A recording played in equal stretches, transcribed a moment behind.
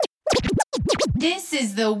This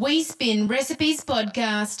is the We Spin Recipes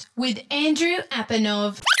podcast with Andrew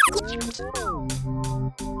Apanov.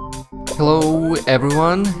 Hello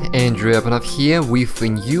everyone, Andrew Apanov here with a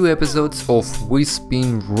new episode of We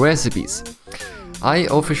Spin Recipes. I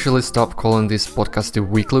officially stopped calling this podcast a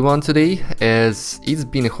weekly one today, as it's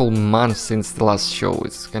been a whole month since the last show.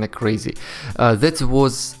 It's kind of crazy. That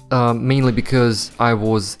was mainly because I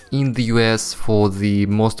was in the US for the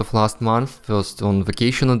most of last month, first on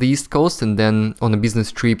vacation on the East Coast and then on a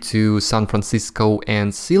business trip to San Francisco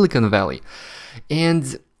and Silicon Valley.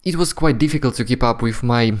 And it was quite difficult to keep up with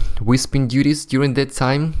my whispering duties during that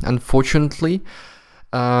time, unfortunately.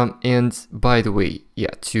 And by the way,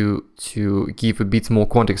 to give a bit more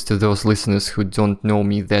context to those listeners who don't know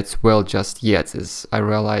me that well just yet, as I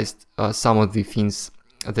realized some of the things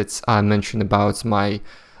that I mentioned about my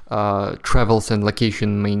travels and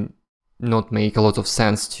location may not make a lot of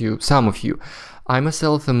sense to some of you. I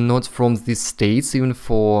myself am not from the States, even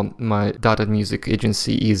for my Data Music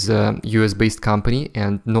agency is a US-based company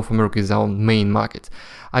and North America is our main market.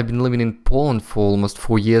 I've been living in Poland for almost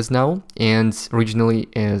 4 years now, and originally,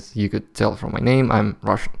 as you could tell from my name, I'm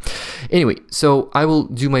Russian. Anyway, so I will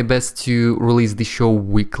do my best to release the show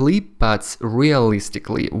weekly, but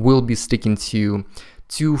realistically, we'll be sticking to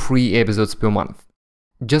 2-3 episodes per month.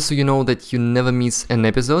 Just so you know that you never miss an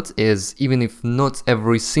episode, as even if not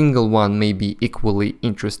every single one may be equally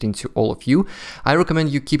interesting to all of you, I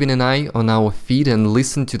recommend you keeping an eye on our feed and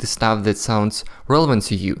listen to the stuff that sounds relevant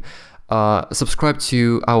to you. Subscribe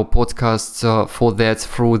to our podcast for that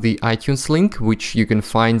through the iTunes link, which you can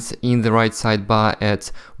find in the right sidebar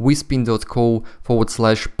at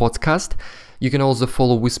wespin.co/podcast. You can also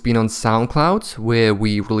follow WeSpin on SoundCloud, where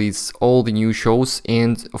we release all the new shows,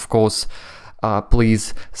 and of course,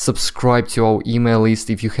 please subscribe to our email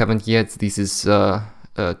list if you haven't yet. This is, to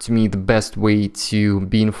me, the best way to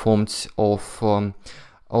be informed of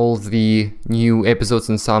all the new episodes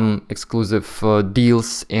and some exclusive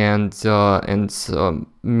deals and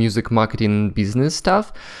music marketing business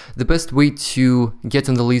stuff. The best way to get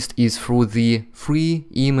on the list is through the free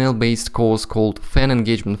email-based course called Fan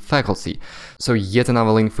Engagement Faculty. So yet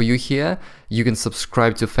another link for you here. You can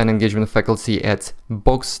subscribe to Fan Engagement Faculty at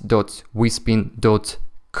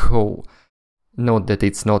box.wespin.co. Note that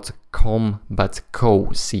it's not com, but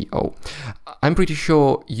co. I'm pretty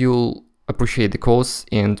sure you'll appreciate the course,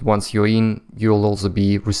 and once you're in, you'll also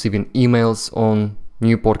be receiving emails on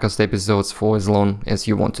new podcast episodes for as long as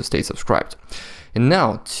you want to stay subscribed. And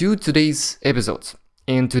now to today's episode.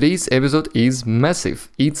 And today's episode is massive.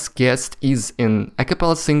 Its guest is an a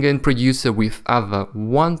cappella singer and producer with over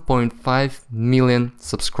 1.5 million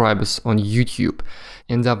subscribers on YouTube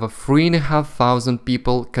and over 3,500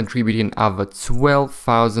 people contributing over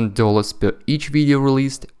 $12,000 per each video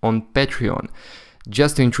released on Patreon.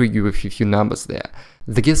 Just to intrigue you with a few numbers there.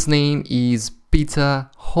 The guest's name is Peter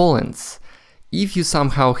Hollens. If you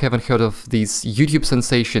somehow haven't heard of this YouTube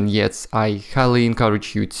sensation yet, I highly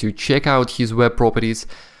encourage you to check out his web properties,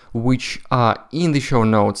 which are in the show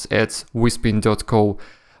notes at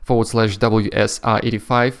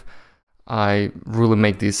wespin.co/WSR85. I really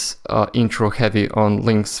make this intro heavy on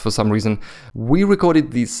links for some reason. We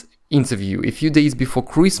recorded this interview a few days before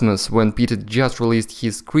Christmas, when Peter just released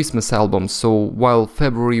his Christmas album, so while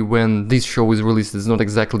February, when this show is released, is not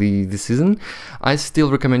exactly the season, I still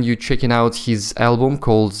recommend you checking out his album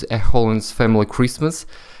called A Hollens Family Christmas.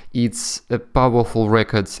 It's a powerful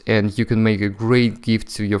record, and you can make a great gift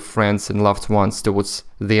to your friends and loved ones towards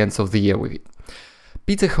the end of the year with it.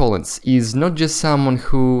 Peter Hollens is not just someone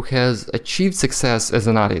who has achieved success as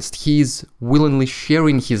an artist, he is willingly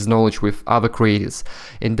sharing his knowledge with other creators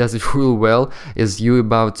and does it real well, as you're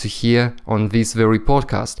about to hear on this very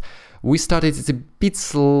podcast. We started it a bit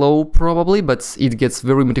slow probably, but it gets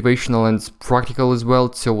very motivational and practical as well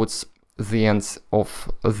towards the end of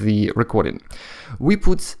the recording. We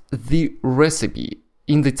put the recipe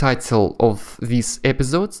in the title of this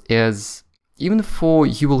episode, as even though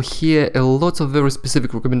you will hear a lot of very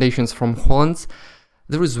specific recommendations from Hollens,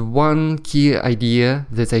 there is one key idea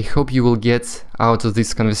that I hope you will get out of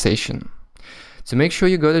this conversation. To make sure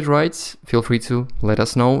you got it right, feel free to let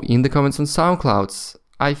us know in the comments on SoundCloud.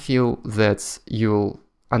 I feel that you'll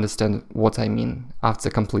understand what I mean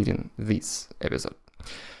after completing this episode.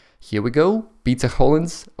 Here we go, Peter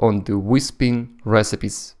Hollens on the We Spin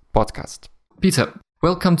Recipes podcast. Peter,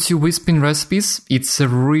 welcome to We Spin Recipes. It's a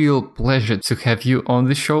real pleasure to have you on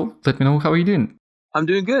the show. Let me know how you're doing. I'm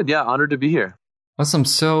doing good. Yeah, honored to be here. Awesome.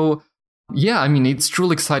 So, it's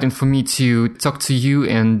truly exciting for me to talk to you,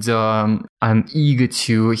 and I'm eager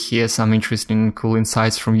to hear some interesting, cool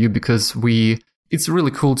insights from you, because it's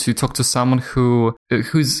really cool to talk to someone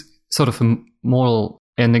who's sort of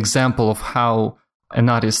an example of how an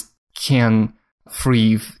artist can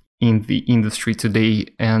thrive in the industry today.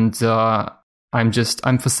 And I'm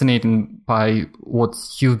fascinated by what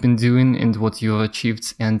you've been doing and what you've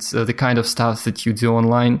achieved and the kind of stuff that you do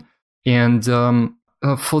online. And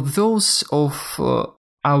for those of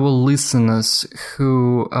our listeners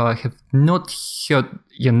who have not heard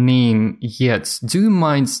your name yet, do you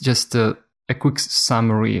mind just a quick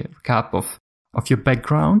summary recap of your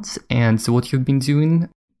background and what you've been doing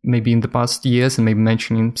maybe in the past years, and maybe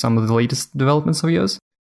mentioning some of the latest developments of yours?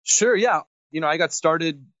 Sure, yeah. I got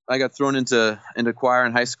thrown into choir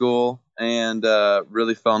in high school and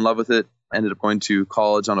really fell in love with it. Ended up going to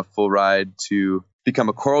college on a full ride to become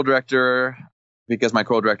a choral director, because my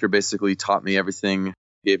choral director basically taught me everything,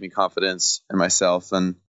 gave me confidence in myself.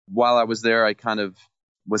 And while I was there, I kind of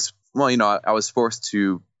was, I was forced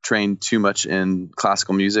to train too much in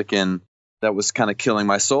classical music, and that was kind of killing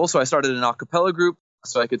my soul. So I started an a cappella group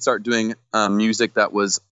so I could start doing music that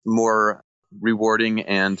was more rewarding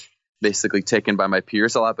and basically taken by my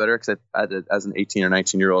peers a lot better. Because as an 18 or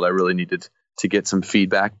 19-year-old, I really needed to get some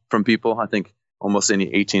feedback from people. I think almost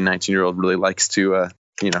any 18, 19-year-old really likes to,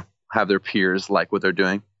 have their peers like what they're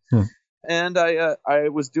doing. And I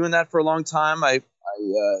was doing that for a long time. I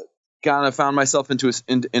kind of found myself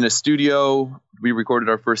in a studio. We recorded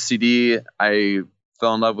our first CD. I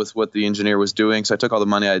fell in love with what the engineer was doing. So I took all the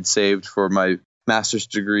money I had saved for my master's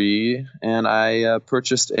degree and I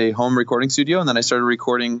purchased a home recording studio. And then I started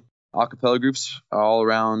recording a cappella groups all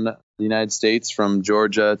around the United States, from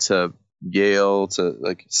Georgia to Yale to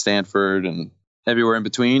like Stanford and everywhere in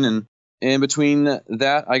between. And in between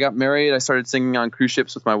that, I got married. I started singing on cruise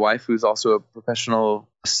ships with my wife, who's also a professional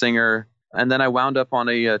singer. And then I wound up on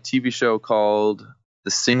a TV show called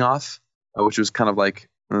The Sing Off, which was kind of like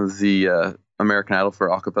the American Idol for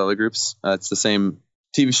a cappella groups. It's the same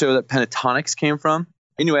TV show that Pentatonics came from.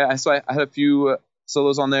 Anyway, so I had a few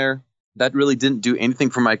solos on there. That really didn't do anything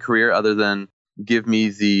for my career other than give me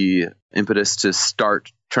the impetus to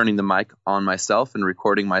start turning the mic on myself and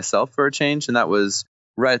recording myself for a change. And that was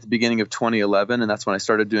right at the beginning of 2011. And that's when I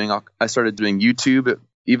started doing YouTube.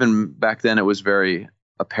 Even back then, it was very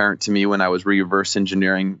apparent to me when I was reverse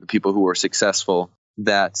engineering the people who were successful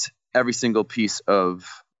that every single piece of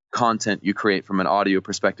content you create from an audio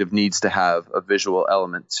perspective needs to have a visual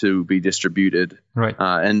element to be distributed. Right.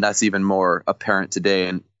 And that's even more apparent today.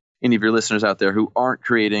 And any of your listeners out there who aren't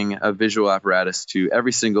creating a visual apparatus to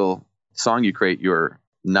every single song you create, you're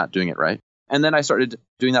not doing it right. And then I started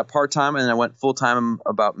doing that part-time, and I went full-time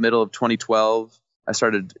about middle of 2012. I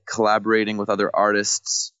started collaborating with other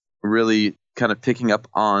artists, really kind of picking up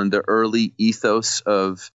on the early ethos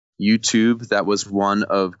of YouTube. That was one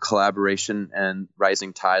of collaboration, and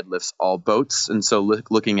rising tide lifts all boats. And so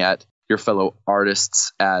looking at your fellow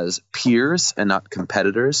artists as peers and not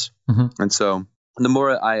competitors. Mm-hmm. And so the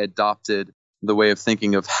more I adopted the way of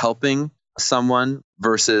thinking of helping someone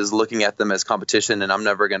versus looking at them as competition, and I'm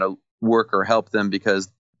never going to work or help them because,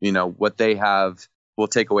 what they have will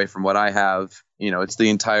take away from what I have. It's the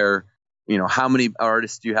entire, how many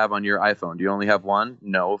artists do you have on your iPhone? Do you only have one?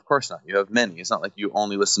 No, of course not. You have many. It's not like you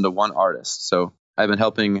only listen to one artist. So I've been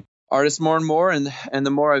helping artists more and more. And the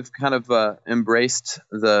more I've kind of embraced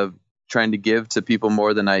the trying to give to people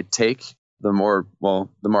more than I take, the more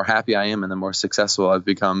happy I am and the more successful I've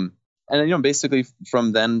become. And, basically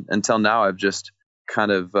from then until now, I've just kind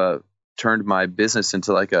of turned my business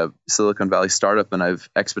into like a Silicon Valley startup, and I've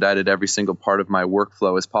expedited every single part of my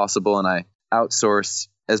workflow as possible. And I outsource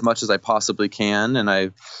as much as I possibly can. And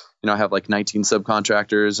I have like 19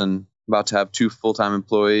 subcontractors and about to have 2 full-time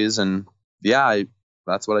employees. And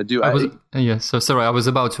that's what I do. So sorry, I was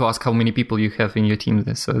about to ask how many people you have in your team.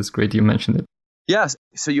 So it's great you mentioned it. Yes.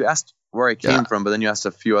 So you asked where I came from, but then you asked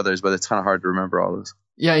a few others, but it's kind of hard to remember all those.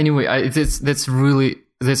 Yeah, anyway,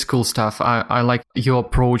 that's cool stuff. I like your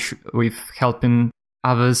approach with helping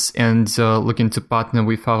others and looking to partner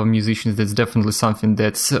with other musicians. That's definitely something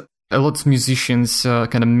that's a lot of musicians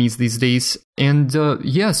kind of miss these days. And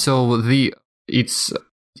so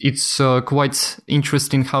it's quite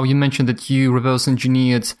interesting how you mentioned that you reverse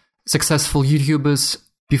engineered successful YouTubers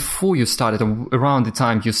before you started, around the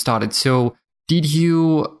time you started. So did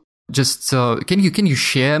you just can you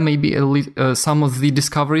share maybe some of the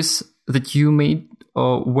discoveries that you made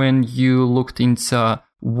when you looked into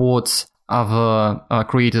what other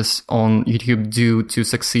creators on YouTube do to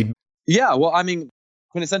succeed? Yeah, well, I mean,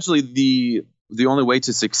 essentially the only way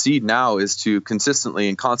to succeed now is to consistently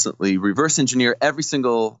and constantly reverse engineer every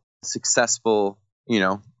single successful,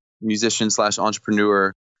 musician /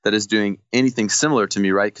 entrepreneur that is doing anything similar to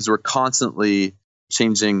me, right? Because we're constantly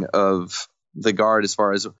changing of the guard as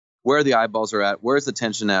far as where the eyeballs are at, where's the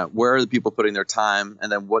attention at, where are the people putting their time,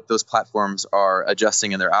 and then what those platforms are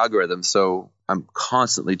adjusting in their algorithms. So I'm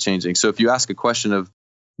constantly changing. So if you ask a question of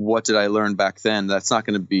what did I learn back then, that's not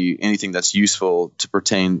going to be anything that's useful to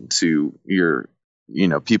pertain to your,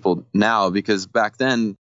 people now, because back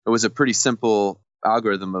then it was a pretty simple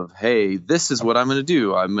algorithm of, hey, this is what I'm going to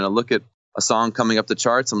do. I'm going to look at a song coming up the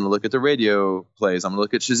charts. I'm going to look at the radio plays. I'm going to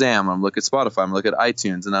look at Shazam. I'm going to look at Spotify. I'm going to look at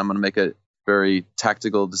iTunes, and I'm going to make a very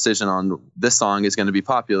tactical decision on this song is going to be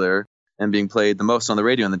popular and being played the most on the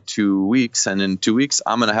radio in the 2 weeks. And in 2 weeks,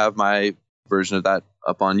 I'm going to have my version of that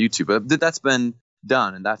up on YouTube. But that's been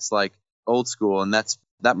done, and that's like old school, and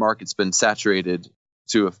that market's been saturated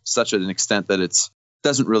to such an extent that it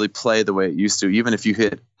doesn't really play the way it used to. Even if you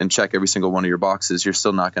hit and check every single one of your boxes, you're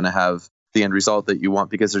still not going to have the end result that you want,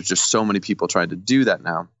 because there's just so many people trying to do that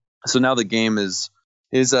now. So now the game is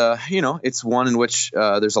it's one in which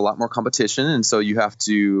there's a lot more competition, and so you have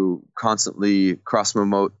to constantly cross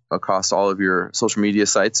promote across all of your social media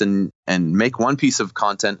sites and make one piece of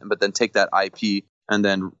content, but then take that IP and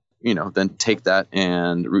then take that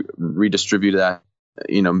and redistribute that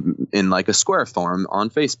in like a square form on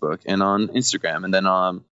Facebook and on Instagram, and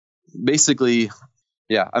then basically.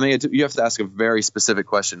 Yeah, I mean, you have to ask a very specific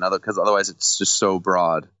question, because otherwise it's just so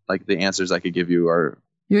broad. Like the answers I could give you are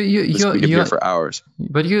we could be here for hours.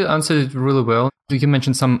 But you answered it really well. You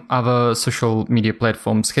mentioned some other social media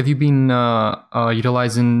platforms. Have you been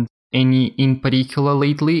utilizing any in particular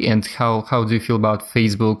lately? And how do you feel about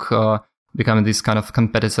Facebook becoming this kind of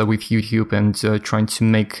competitor with YouTube and trying to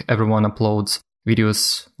make everyone upload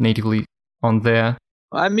videos natively on there?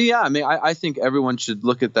 I think everyone should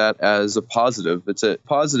look at that as a positive. It's a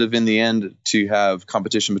positive in the end to have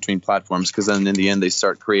competition between platforms, because then in the end they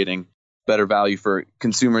start creating better value for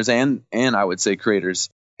consumers and I would say creators.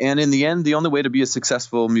 And in the end, the only way to be a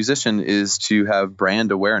successful musician is to have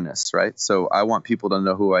brand awareness, right? So I want people to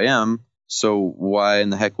know who I am. So why in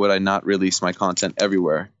the heck would I not release my content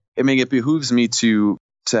everywhere? I mean, it behooves me to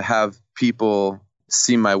have people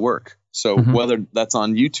see my work. So whether that's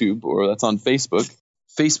on YouTube or that's on Facebook,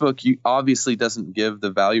 obviously doesn't give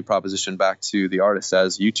the value proposition back to the artist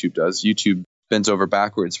as YouTube does. YouTube bends over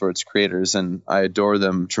backwards for its creators, and I adore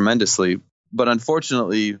them tremendously. But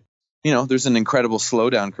unfortunately, there's an incredible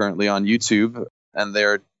slowdown currently on YouTube, and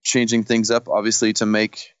they're changing things up, obviously, to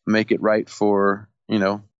make it right for,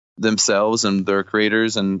 themselves and their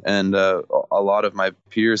creators. And a lot of my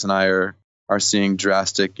peers and I are seeing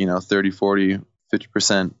drastic, 30, 40,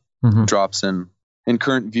 50% drops in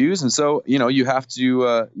current views. And so, you have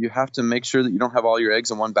to make sure that you don't have all your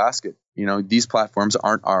eggs in one basket. These platforms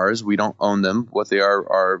aren't ours. We don't own them. What they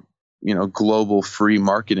are, global free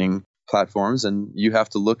marketing platforms. And you have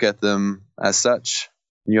to look at them as such.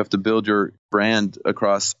 You have to build your brand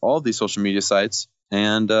across all these social media sites.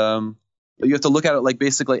 And you have to look at it like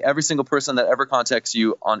basically every single person that ever contacts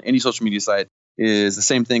you on any social media site is the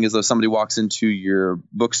same thing as though somebody walks into your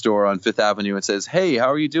bookstore on Fifth Avenue and says, "Hey,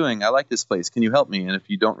 how are you doing? I like this place. Can you help me?" And if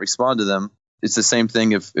you don't respond to them, it's the same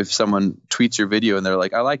thing if someone tweets your video and they're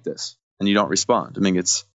like, "I like this," and you don't respond. I mean,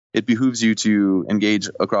 it behooves you to engage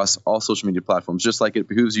across all social media platforms, just like it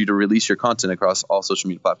behooves you to release your content across all social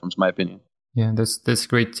media platforms, in my opinion. Yeah, that's a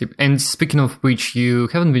great tip. And speaking of which, you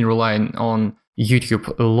haven't been relying on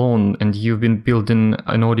YouTube alone, and you've been building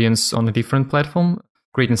an audience on a different platform,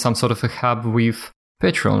 creating some sort of a hub with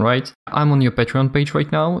Patreon, right? I'm on your Patreon page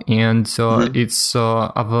right now, and it's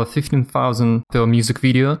over 15,000 per music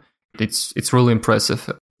video. It's really impressive.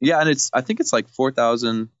 Yeah, and I think it's like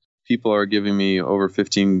 4,000 people are giving me over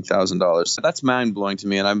 $15,000. That's mind blowing to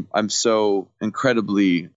me, and I'm so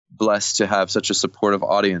incredibly blessed to have such a supportive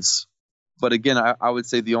audience. But again, I would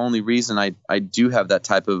say the only reason I do have that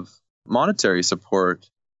type of monetary support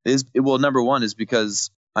is, number one, is because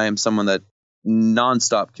I am someone that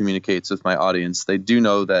nonstop communicates with my audience. They do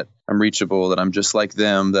know that I'm reachable, that I'm just like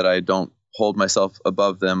them, that I don't hold myself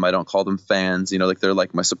above them. I don't call them fans, like they're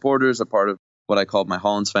like my supporters, a part of what I call my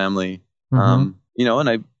Hollins family. And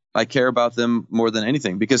I care about them more than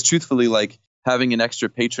anything, because truthfully, like having an extra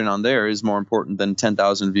patron on there is more important than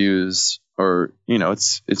 10,000 views, or,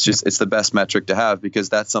 it's the best metric to have, because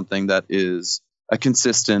that's something that is a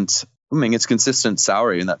consistent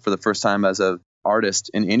salary. And that for the first time as an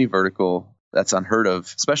artist in any vertical, that's unheard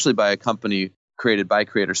of, especially by a company created by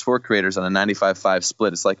creators for creators on a 95/5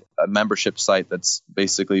 split. It's like a membership site that's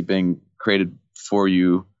basically being created for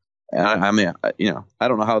you. And I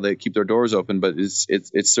don't know how they keep their doors open, but it's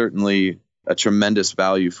certainly a tremendous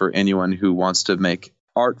value for anyone who wants to make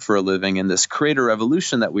art for a living. In this creator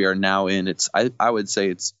revolution that we are now in, I would say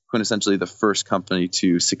it's quintessentially the first company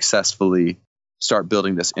to successfully start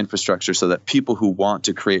building this infrastructure so that people who want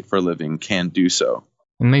to create for a living can do so.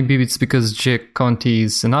 Maybe it's because Jack Conte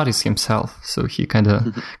is an artist himself, so he kind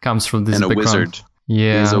of comes from this and a background. Wizard.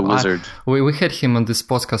 Yeah, He's a wizard. We had him on this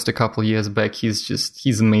podcast a couple years back.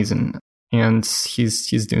 He's amazing, and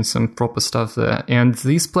he's doing some proper stuff there. And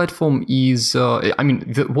this platform is,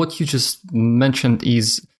 what you just mentioned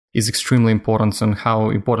is extremely important, on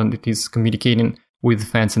how important it is communicating with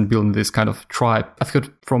fans and building this kind of tribe. I've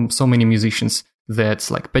heard from so many musicians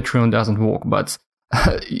that like Patreon doesn't work, but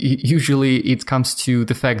usually it comes to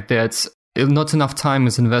the fact that not enough time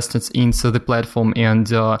is invested into the platform, and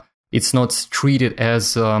it's not treated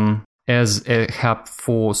as a hub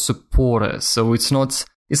for supporters. So it's not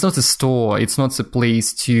a store. It's not a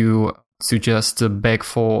place to just beg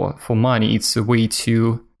for money. It's a way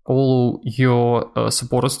to all your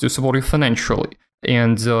supporters to support you financially.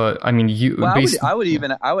 And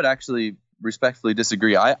I would actually respectfully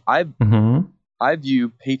disagree. I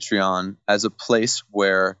view Patreon as a place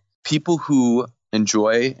where people who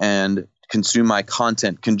enjoy and consume my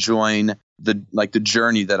content can join the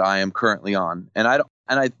journey that I am currently on. And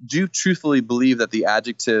I do truthfully believe that the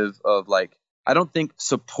adjective of I don't think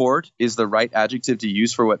support is the right adjective to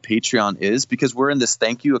use for what Patreon is, because we're in this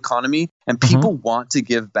thank you economy and people want to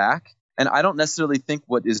give back. And I don't necessarily think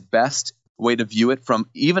what is best way to view it from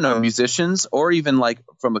even a musician's or even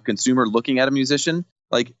from a consumer looking at a musician.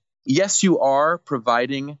 Yes, you are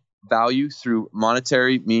providing value through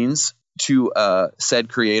monetary means to said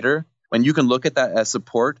creator, and you can look at that as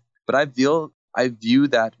support. But I view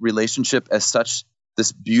that relationship as such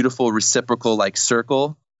this beautiful reciprocal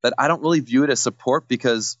circle that I don't really view it as support,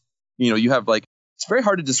 because you have it's very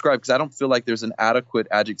hard to describe, because I don't feel like there's an adequate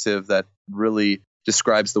adjective that really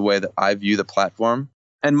describes the way that I view the platform.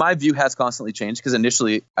 And my view has constantly changed, because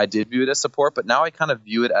initially I did view it as support, but now I kind of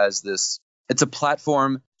view it as it's a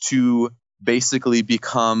platform to basically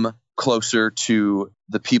become closer to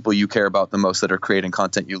the people you care about the most that are creating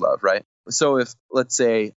content you love, right? So if, let's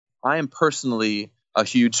say, I am personally a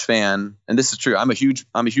huge fan, and this is true, I'm a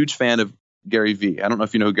huge fan of Gary Vee. I don't know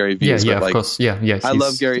if you know who Gary Vee is. Yeah, of course. Yeah. I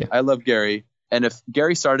love Gary. I love Gary. And if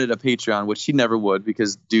Gary started a Patreon, which he never would,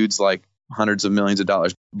 because dude's hundreds of millions of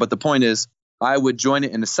dollars. But the point is, I would join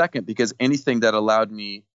it in a second, because anything that allowed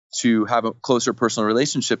me to have a closer personal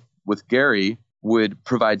relationship with Gary would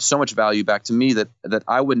provide so much value back to me that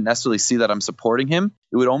I wouldn't necessarily see that I'm supporting him.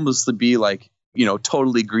 It would almost be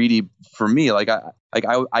totally greedy for me.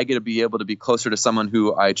 I get to be able to be closer to someone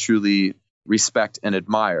who I truly respect and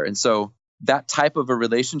admire. And so that type of a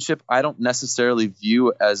relationship, I don't necessarily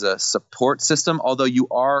view as a support system, although you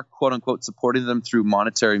are quote unquote supporting them through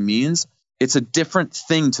monetary means. It's a different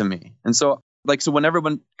thing to me. And so when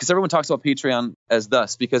everyone talks about Patreon as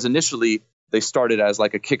thus, because initially they started as a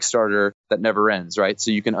Kickstarter that never ends, right?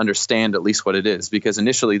 So you can understand at least what it is, because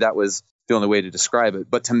initially that was the only way to describe it.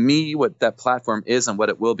 But to me, what that platform is and what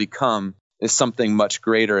it will become is something much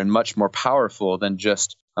greater and much more powerful than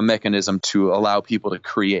just a mechanism to allow people to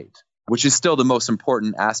create, which is still the most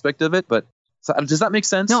important aspect of it. But does that make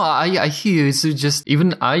sense? No, I hear you. It's just,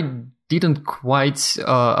 even I didn't quite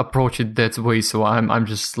approach it that way. So I'm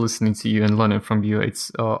just listening to you and learning from you.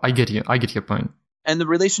 It's I get your point. And the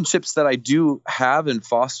relationships that I do have and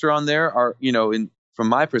foster on there are, from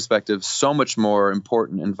my perspective, so much more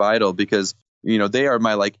important and vital, because, they are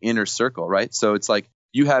my inner circle, right? So it's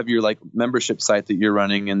you have your membership site that you're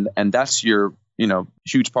running, and that's your,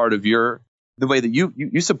 huge part of the way that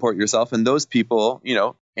you support yourself. And those people,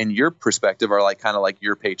 in your perspective are kind of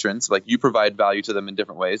your patrons. You provide value to them in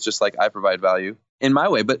different ways, just like I provide value in my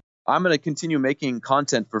way. But I'm going to continue making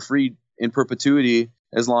content for free in perpetuity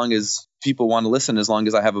as long as people want to listen, as long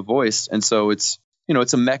as I have a voice. And so it's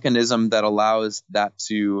a mechanism that allows that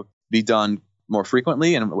to be done more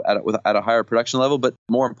frequently and at a higher production level. But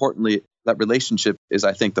more importantly, that relationship is,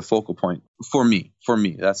 I think, the focal point for me.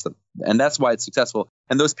 And that's why it's successful.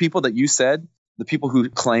 And those people that you said, the people who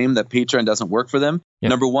claim that Patreon doesn't work for them,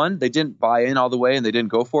 number one, they didn't buy in all the way and they didn't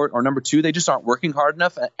go for it. Or number two, they just aren't working hard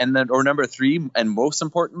enough. Or number three, and most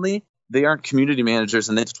importantly, they aren't community managers,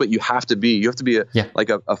 and that's what you have to be. You have to be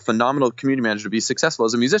a phenomenal community manager to be successful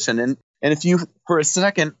as a musician. And if you, for a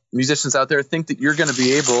second, musicians out there, think that you're going to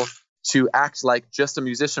be able to act like just a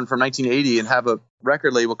musician from 1980 and have a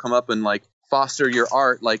record label come up and foster your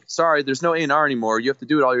art, sorry, there's no A&R anymore. You have to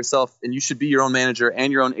do it all yourself, and you should be your own manager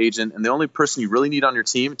and your own agent. And the only person you really need on your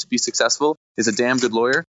team to be successful is a damn good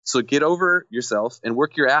lawyer. So get over yourself and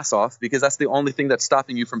work your ass off, because that's the only thing that's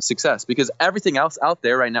stopping you from success. Because everything else out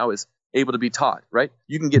there right now is able to be taught, right?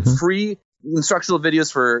 You can get free instructional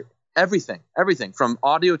videos for everything from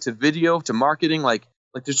audio to video to marketing.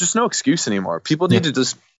 There's just no excuse anymore. People need to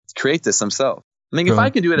just create this themselves. I mean, if I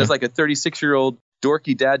can do it as like a 36-year-old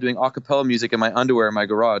dorky dad doing a cappella music in my underwear in my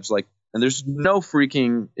garage, like, and there's no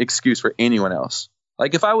freaking excuse for anyone else.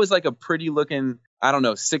 Like if I was like a pretty looking, I don't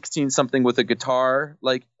know, 16 something with a guitar,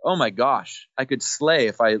 like, oh my gosh, I could slay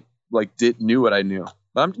if I like knew what I knew.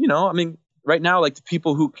 But I mean, right now, like the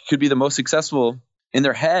people who could be the most successful in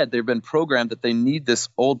their head, they've been programmed that they need this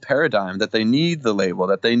old paradigm, that they need the label,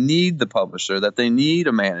 that they need the publisher, that they need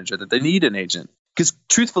a manager, that they need an agent. Because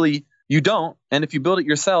truthfully, you don't. And if you build it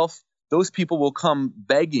yourself, those people will come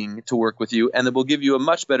begging to work with you, and they will give you a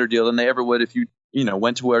much better deal than they ever would if you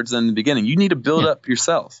went towards them in the beginning. You need to build up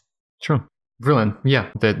yourself. True. Brilliant. Yeah,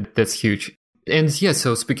 that's huge. And yeah,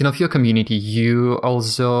 so speaking of your community, you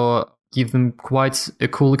also give them quite a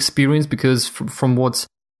cool experience because from what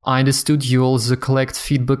I understood, you also collect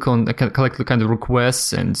feedback on, collect the kind of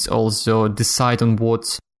requests and also decide on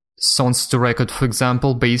what songs to record, for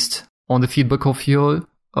example, based on the feedback of your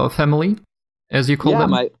family, as you call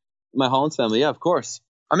them. My Hollins family, yeah, of course.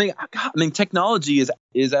 I mean, technology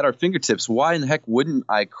is at our fingertips. Why in the heck wouldn't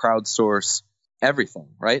I crowdsource everything,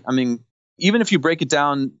 right? I mean, even if you break it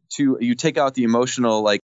down to, you take out the emotional,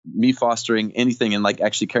 like me fostering anything and like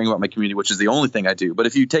actually caring about my community, which is the only thing I do. But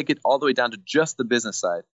if you take it all the way down to just the business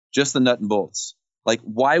side, just the nut and bolts, like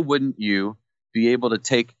why wouldn't you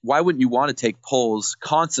want to take polls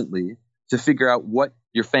constantly to figure out what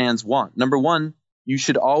your fans want? Number one, you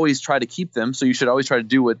should always try to keep them. So you should always try to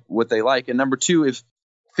do what they like. And number two, if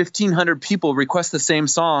 1,500 people request the same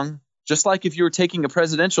song, just like if you were taking a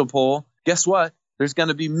presidential poll, guess what? There's going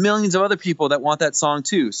to be millions of other people that want that song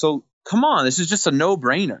too. So come on, this is just a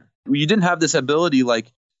no-brainer. You didn't have this ability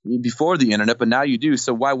like before the internet, but now you do.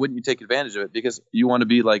 So why wouldn't you take advantage of it? Because you want to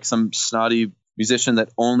be like some snotty musician that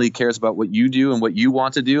only cares about what you do and what you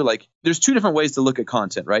want to do. Like there's two different ways to look at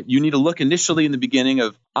content, right? You need to look initially in the beginning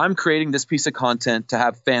of, I'm creating this piece of content to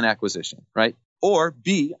have fan acquisition, right? Or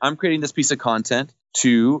B, I'm creating this piece of content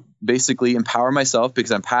to basically empower myself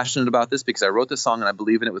because I'm passionate about this, because I wrote this song and I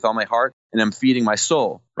believe in it with all my heart and I'm feeding my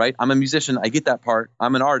soul, right? I'm a musician. I get that part.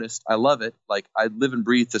 I'm an artist. I love it. Like I live and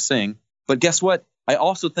breathe to sing. But guess what? I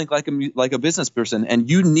also think like a business person, and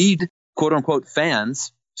you need quote unquote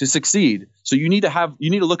fans to succeed. So you need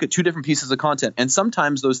to look at two different pieces of content, and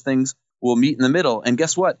sometimes those things will meet in the middle. And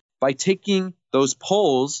guess what? By taking those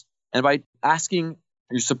polls and by asking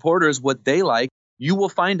your supporters what they like, you will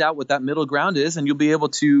find out what that middle ground is, and you'll be able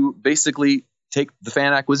to basically take the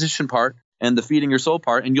fan acquisition part and the feeding your soul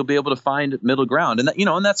part, and you'll be able to find middle ground. And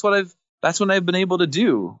that's what I've been able to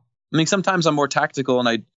do. I mean, sometimes I'm more tactical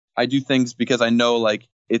and I do things because I know like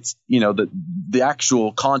it's, the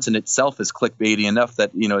actual content itself is clickbaity enough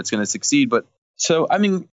that, it's going to succeed. But so, I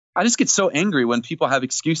mean, I just get so angry when people have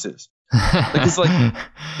excuses. Because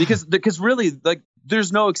really, like,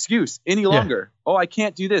 there's no excuse any longer. Yeah. Oh, I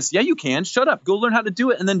can't do this. Yeah, you can. Shut up. Go learn how to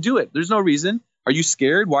do it and then do it. There's no reason. Are you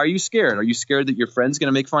scared? Why are you scared? Are you scared that your friend's going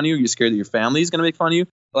to make fun of you? Are you scared that your family is going to make fun of you?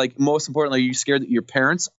 Like, most importantly, are you scared that your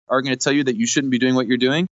parents are going to tell you that you shouldn't be doing what you're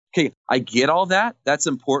doing? Okay, I get all that. That's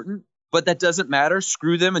important. But that doesn't matter.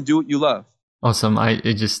 Screw them and do what you love. Awesome.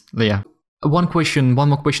 One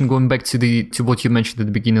more question going back to what you mentioned at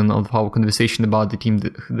the beginning of our conversation about the team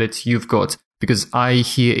that you've got, because I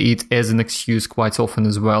hear it as an excuse quite often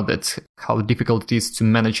as well, that how difficult it is to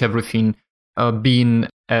manage everything, being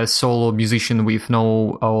a solo musician with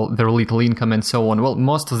very little income and so on. Well,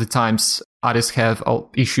 most of the times artists have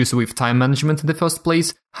issues with time management in the first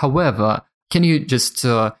place. However, can you just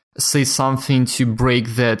say something to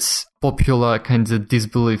break that popular kind of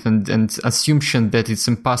disbelief and assumption that it's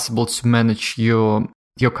impossible to manage your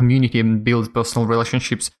community and build personal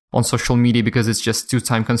relationships on social media because it's just too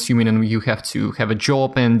time consuming and you have to have a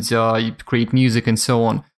job and create music and so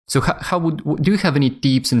on? So do you have any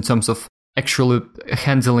tips in terms of actually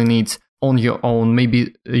handling it on your own?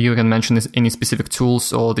 Maybe you can mention any specific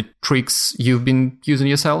tools or the tricks you've been using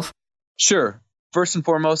yourself? Sure. First and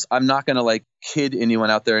foremost, I'm not going to like kid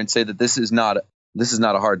anyone out there and say that this is not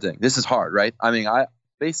a hard thing. This is hard, right? I mean, I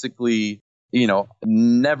basically,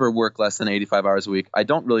 never work less than 85 hours a week. I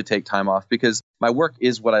don't really take time off because my work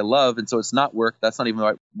is what I love. And so it's not work. That's not even the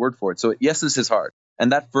right word for it. So yes, this is hard.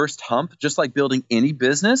 And that first hump, just like building any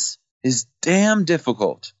business, is damn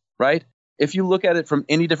difficult, right? If you look at it from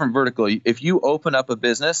any different vertical, if you open up a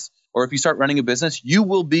business or if you start running a business, you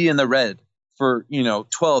will be in the red for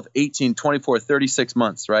 12, 18, 24, 36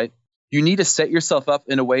 months, right? You need to set yourself up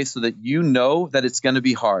in a way so that you know that it's going to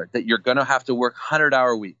be hard, that you're going to have to work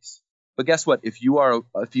 100-hour weeks. But guess what? If you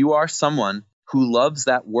are someone who loves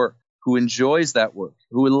that work, who enjoys that work,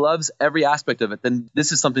 who loves every aspect of it, then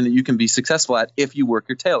this is something that you can be successful at if you work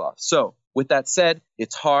your tail off. So with that said,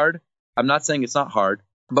 it's hard. I'm not saying it's not hard.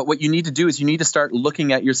 But what you need to do is you need to start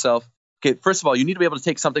looking at yourself. Okay, first of all, you need to be able to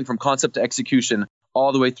take something from concept to execution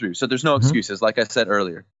all the way through. So there's no excuses, like I said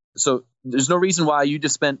earlier. So there's no reason why you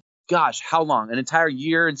just spent, gosh, how long? An entire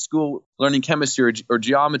year in school learning chemistry or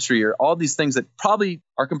geometry or all these things that probably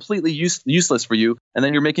are completely useless for you. And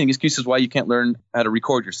then you're making excuses why you can't learn how to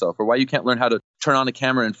record yourself or why you can't learn how to turn on a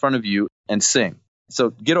camera in front of you and sing.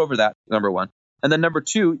 So get over that, number one. And then number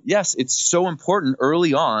two, yes, it's so important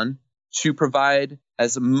early on to provide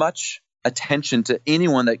as much attention to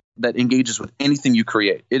anyone that engages with anything you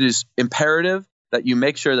create. It is imperative that you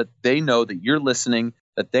make sure that they know that you're listening,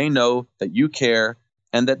 that they know that you care,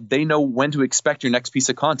 and that they know when to expect your next piece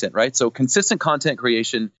of content, right? So consistent content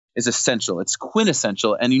creation is essential. It's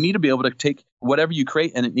quintessential. And you need to be able to take whatever you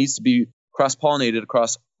create and it needs to be cross-pollinated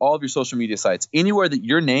across all of your social media sites. Anywhere that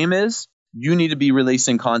your name is, you need to be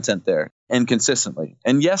releasing content there and consistently.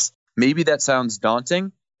 And yes, maybe that sounds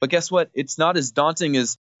daunting, but guess what? It's not as daunting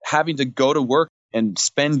as having to go to work and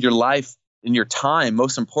spend your life and your time,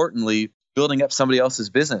 most importantly, building up somebody else's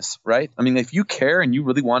business, right? I mean, if you care and you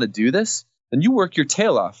really want to do this, then you work your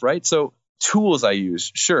tail off, right? So tools I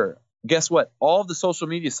use, sure. Guess what? All of the social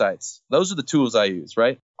media sites, those are the tools I use,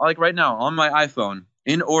 right? Like right now on my iPhone,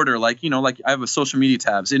 in order, like I have a social media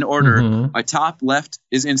tabs in order. My top left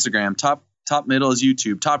is Instagram, top middle is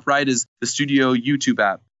YouTube, top right is the Studio YouTube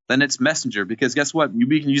app. Then it's Messenger, because guess what?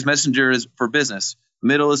 We can use Messenger for business.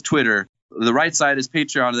 Middle is Twitter. The right side is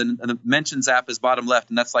Patreon. And then the mentions app is bottom left.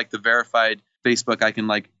 And that's like the verified Facebook. I can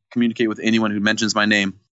like communicate with anyone who mentions my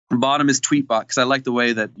name. Bottom is Tweetbot, because I like the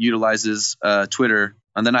way that utilizes Twitter.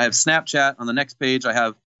 And then I have Snapchat. On the next page, I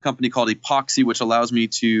have a company called Epoxy, which allows me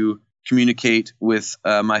to communicate with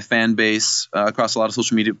my fan base across a lot of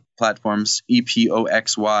social media platforms,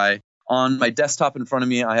 EPOXY. On my desktop in front of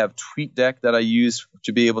me, I have TweetDeck that I use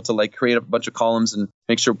to be able to like create a bunch of columns and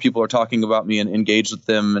make sure people are talking about me and engage with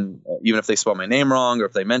them. And even if they spell my name wrong, or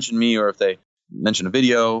if they mention me, or if they mention a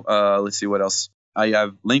video, let's see what else. I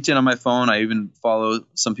have LinkedIn on my phone. I even follow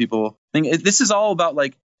some people. This is all about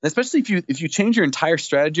like, especially if you change your entire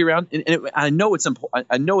strategy around. And I know it's important.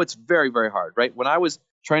 I know it's very, very hard, right? When I was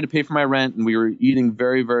trying to pay for my rent and we were eating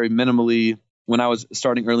very, very minimally when I was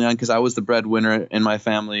starting early on, because I was the breadwinner in my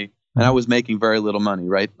family. And I was making very little money,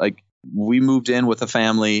 right? Like we moved in with a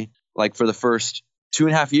family like for the first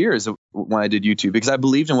 2.5 years when I did YouTube, because I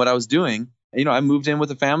believed in what I was doing. I moved in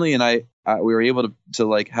with a family and we were able to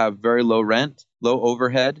like have very low rent, low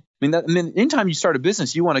overhead. I mean, anytime you start a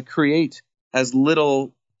business, you want to create as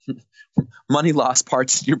little money loss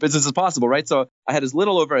parts in your business as possible, right? So I had as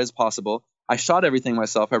little overhead as possible. I shot everything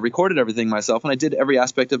myself. I recorded everything myself, and I did every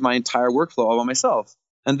aspect of my entire workflow all by myself.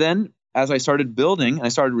 And then as I started building, I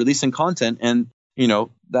started releasing content, and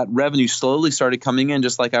that revenue slowly started coming in,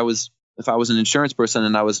 just like if I was an insurance person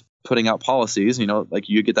and I was putting out policies, like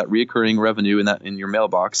you get that reoccurring revenue in your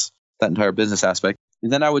mailbox, that entire business aspect.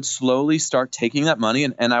 And then I would slowly start taking that money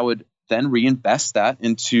and I would then reinvest that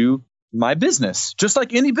into my business, just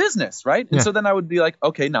like any business, right? Yeah. And so then I would be like,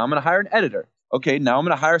 okay, now I'm going to hire an editor. Okay, now I'm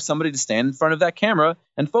going to hire somebody to stand in front of that camera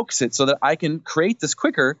and focus it so that I can create this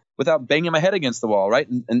quicker without banging my head against the wall, right?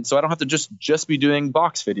 And so I don't have to just be doing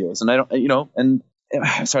box videos. And I don't,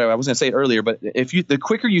 sorry, I was going to say it earlier, but the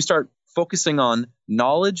quicker you start focusing on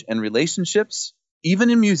knowledge and relationships, even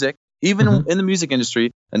in music, even in the music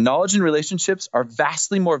industry, and knowledge and relationships are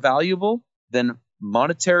vastly more valuable than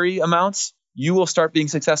monetary amounts, you will start being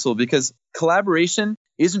successful, because collaboration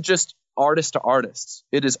isn't just artist to artists.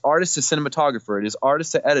 It is artist to cinematographer. It is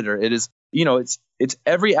artist to editor. It is, it's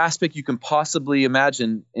every aspect you can possibly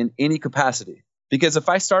imagine in any capacity. Because if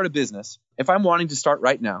I start a business, if I'm wanting to start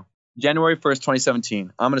right now, January 1st,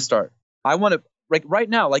 2017, I'm going to start. I want to, like right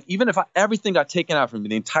now, like even if everything got taken out from me,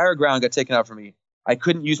 the entire ground got taken out from me, I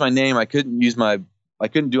couldn't use my name. I couldn't do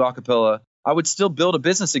acapella. I would still build a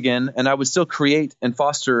business again, and I would still create and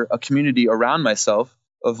foster a community around myself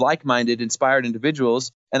of like-minded, inspired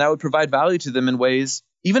individuals. And I would provide value to them in ways,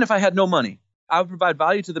 even if I had no money, I would provide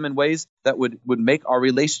value to them in ways that would make our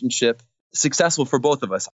relationship successful for both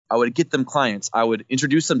of us. I would get them clients. I would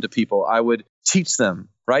introduce them to people. I would teach them,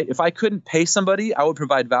 right? If I couldn't pay somebody, I would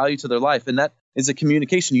provide value to their life. And that is a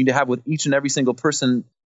communication you need to have with each and every single person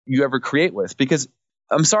you ever create with. Because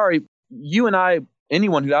I'm sorry, you and I,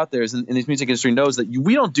 anyone who out there is in this music industry knows that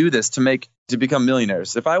we don't do this to become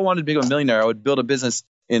millionaires. If I wanted to become a millionaire, I would build a business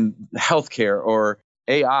in healthcare or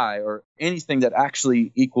AI or anything that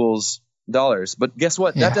actually equals dollars. But guess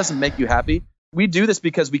what? Yeah. That doesn't make you happy. We do this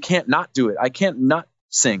because we can't not do it. I can't not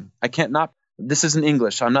sing. I can't not. This isn't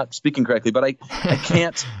English. I'm not speaking correctly, but I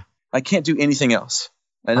can't do anything else.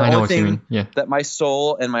 And the only thing that my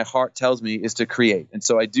soul and my heart tells me is to create. And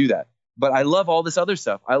so I do that. But I love all this other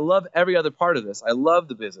stuff. I love every other part of this. I love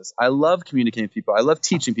the business. I love communicating with people. I love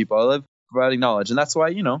teaching people. I love providing knowledge. And that's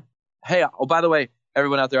why, hey, oh, by the way,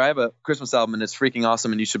 everyone out there, I have a Christmas album and it's freaking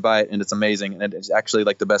awesome and you should buy it and it's amazing. And it's actually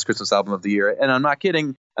like the best Christmas album of the year. And I'm not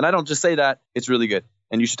kidding. And I don't just say that. It's really good.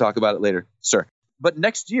 And you should talk about it later, sir. But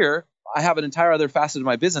next year, I have an entire other facet of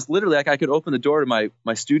my business. Literally, like I could open the door to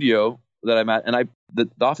my studio that I'm at, and the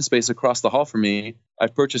office space across the hall from me,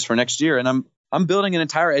 I've purchased for next year. And I'm building an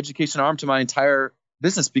entire education arm to my entire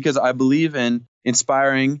business because I believe in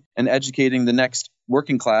inspiring and educating the next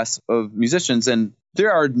working class of musicians. And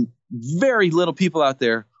there are very little people out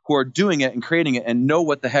there who are doing it and creating it and know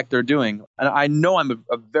what the heck they're doing. And I know I'm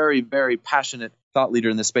a very, very passionate thought leader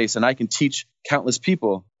in this space, and I can teach countless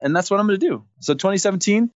people. And that's what I'm going to do. So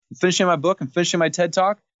 2017, I'm finishing my book, I'm finishing my TED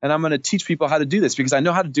Talk, and I'm going to teach people how to do this because I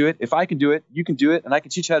know how to do it. If I can do it, you can do it, and I can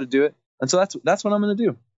teach you how to do it. And so that's what I'm going to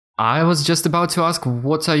do. I was just about to ask,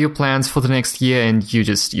 what are your plans for the next year? And you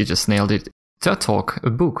just nailed it. TED Talk, a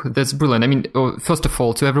book. That's brilliant. I mean, first of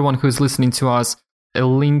all, to everyone who's listening to us, a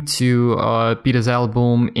link to Peter's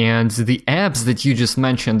album and the apps that you just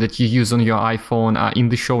mentioned that you use on your iPhone are in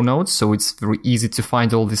the show notes. So it's very easy to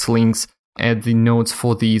find all these links at the notes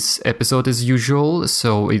for this episode as usual.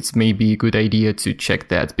 So it's maybe a good idea to check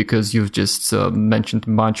that because you've just mentioned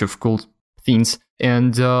a bunch of cool things.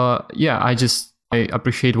 And I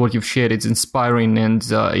appreciate what you've shared. It's inspiring and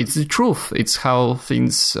it's the truth. It's how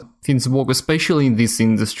things work, especially in this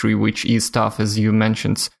industry, which is tough, as you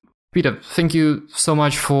mentioned. Peter, thank you so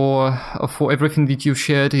much for everything that you've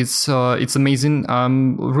shared. It's amazing.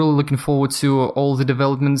 I'm really looking forward to all the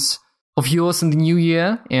developments of yours in the new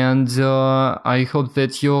year, and I hope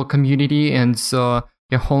that your community and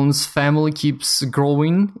your Holmes family keeps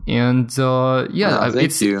growing. And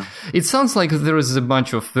thank you. It sounds like there is a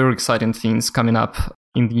bunch of very exciting things coming up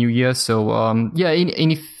in the new year. So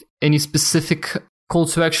any specific call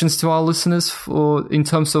to actions to our listeners in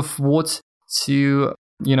terms of what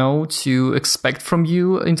to expect from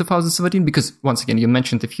you in 2017? Because once again, you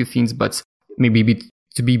mentioned a few things, but maybe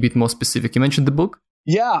to be a bit more specific, you mentioned the book.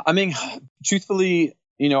 Yeah, I mean, truthfully,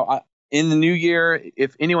 in the new year,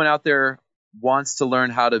 if anyone out there wants to learn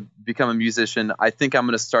how to become a musician, I think I'm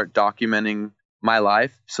going to start documenting my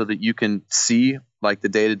life so that you can see like the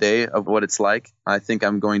day-to-day of what it's like. I think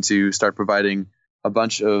I'm going to start providing a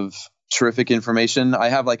bunch of terrific information. I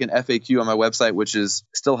have like an FAQ on my website, which is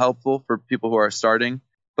still helpful for people who are starting.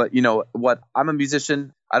 But I'm a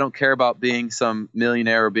musician. I don't care about being some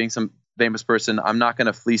millionaire or being some famous person. I'm not going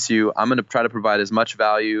to fleece you. I'm going to try to provide as much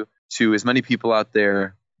value to as many people out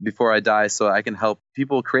there before I die so I can help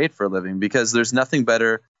people create for a living, because there's nothing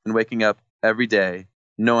better than waking up every day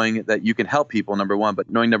knowing that you can help people, number one, but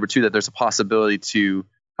knowing, number two, that there's a possibility to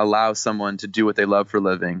allow someone to do what they love for a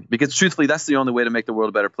living. Because truthfully, that's the only way to make the world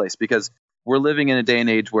a better place, because we're living in a day and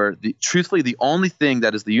age where truthfully the only thing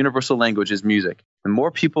that is the universal language is music. The more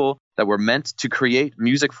people that were meant to create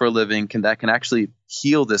music for a living can actually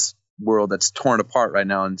heal this world that's torn apart right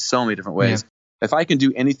now in so many different ways. Yeah. If I can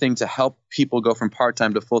do anything to help people go from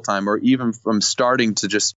part-time to full-time, or even from starting to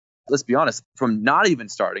just, let's be honest, from not even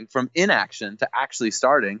starting, from inaction to actually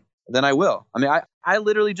starting, then I will. I mean, I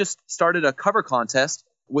literally just started a cover contest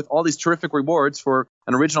with all these terrific rewards for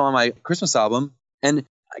an original on my Christmas album. And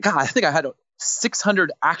God, I think I had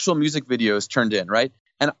 600 actual music videos turned in, right?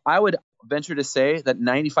 And I would venture to say that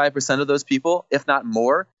 95% of those people, if not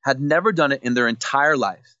more, had never done it in their entire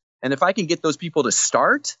life. And if I can get those people to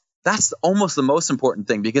start, that's almost the most important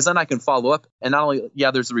thing, because then I can follow up. And not only,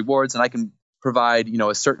 there's the rewards, and I can provide,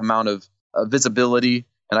 a certain amount of visibility,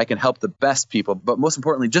 and I can help the best people. But most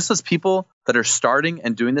importantly, just those people that are starting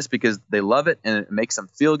and doing this because they love it and it makes them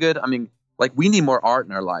feel good. I mean, like, we need more art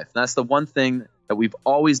in our life. And that's the one thing that we've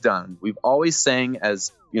always done. We've always sang,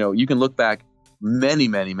 as you can look back many,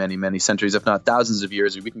 many, many, many centuries, if not thousands of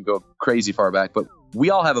years. We can go crazy far back, but we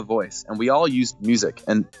all have a voice and we all use music,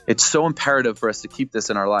 and it's so imperative for us to keep this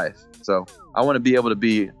in our life. So I want to be able to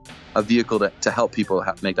be a vehicle to help people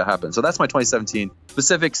make that happen. So that's my 2017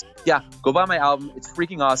 specifics. Yeah, go buy my album. It's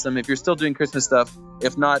freaking awesome. If you're still doing Christmas stuff,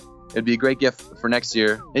 if not, it'd be a great gift for next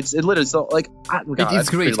year. It literally, so like, it's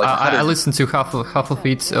great. I listened to half of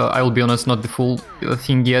it. I will be honest, not the full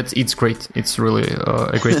thing yet. It's great. It's really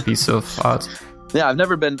a great piece of art. Yeah, I've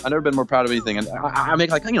never been more proud of anything. And I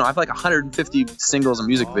make I have like 150 singles and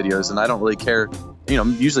music videos, and I don't really care.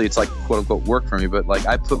 Usually it's like quote unquote work for me, but like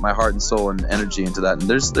I put my heart and soul and energy into that. And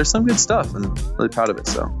there's some good stuff, and I'm really proud of it.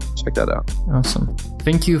 So check that out. Awesome.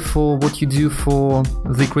 Thank you for what you do for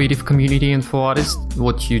the creative community and for artists.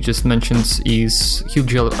 What you just mentioned is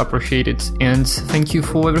hugely appreciated. And thank you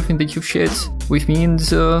for everything that you've shared with me and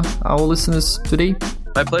our listeners today.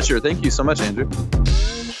 My pleasure. Thank you so much, Andrew.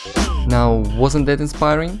 Now, wasn't that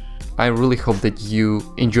inspiring? I really hope that you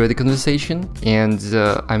enjoy the conversation, and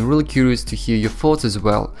I'm really curious to hear your thoughts as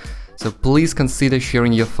well. So please consider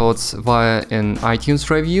sharing your thoughts via an iTunes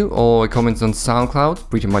review or a comment on SoundCloud,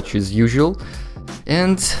 pretty much as usual.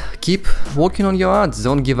 And keep working on your art.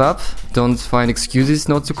 Don't give up. Don't find excuses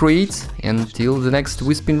not to create. Until the next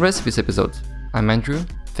We Spin Recipes episode. I'm Andrew.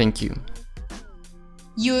 Thank you.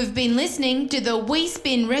 You have been listening to the We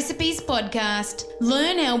Spin Recipes podcast.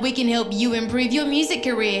 Learn how we can help you improve your music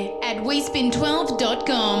career at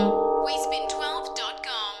wespin12.com.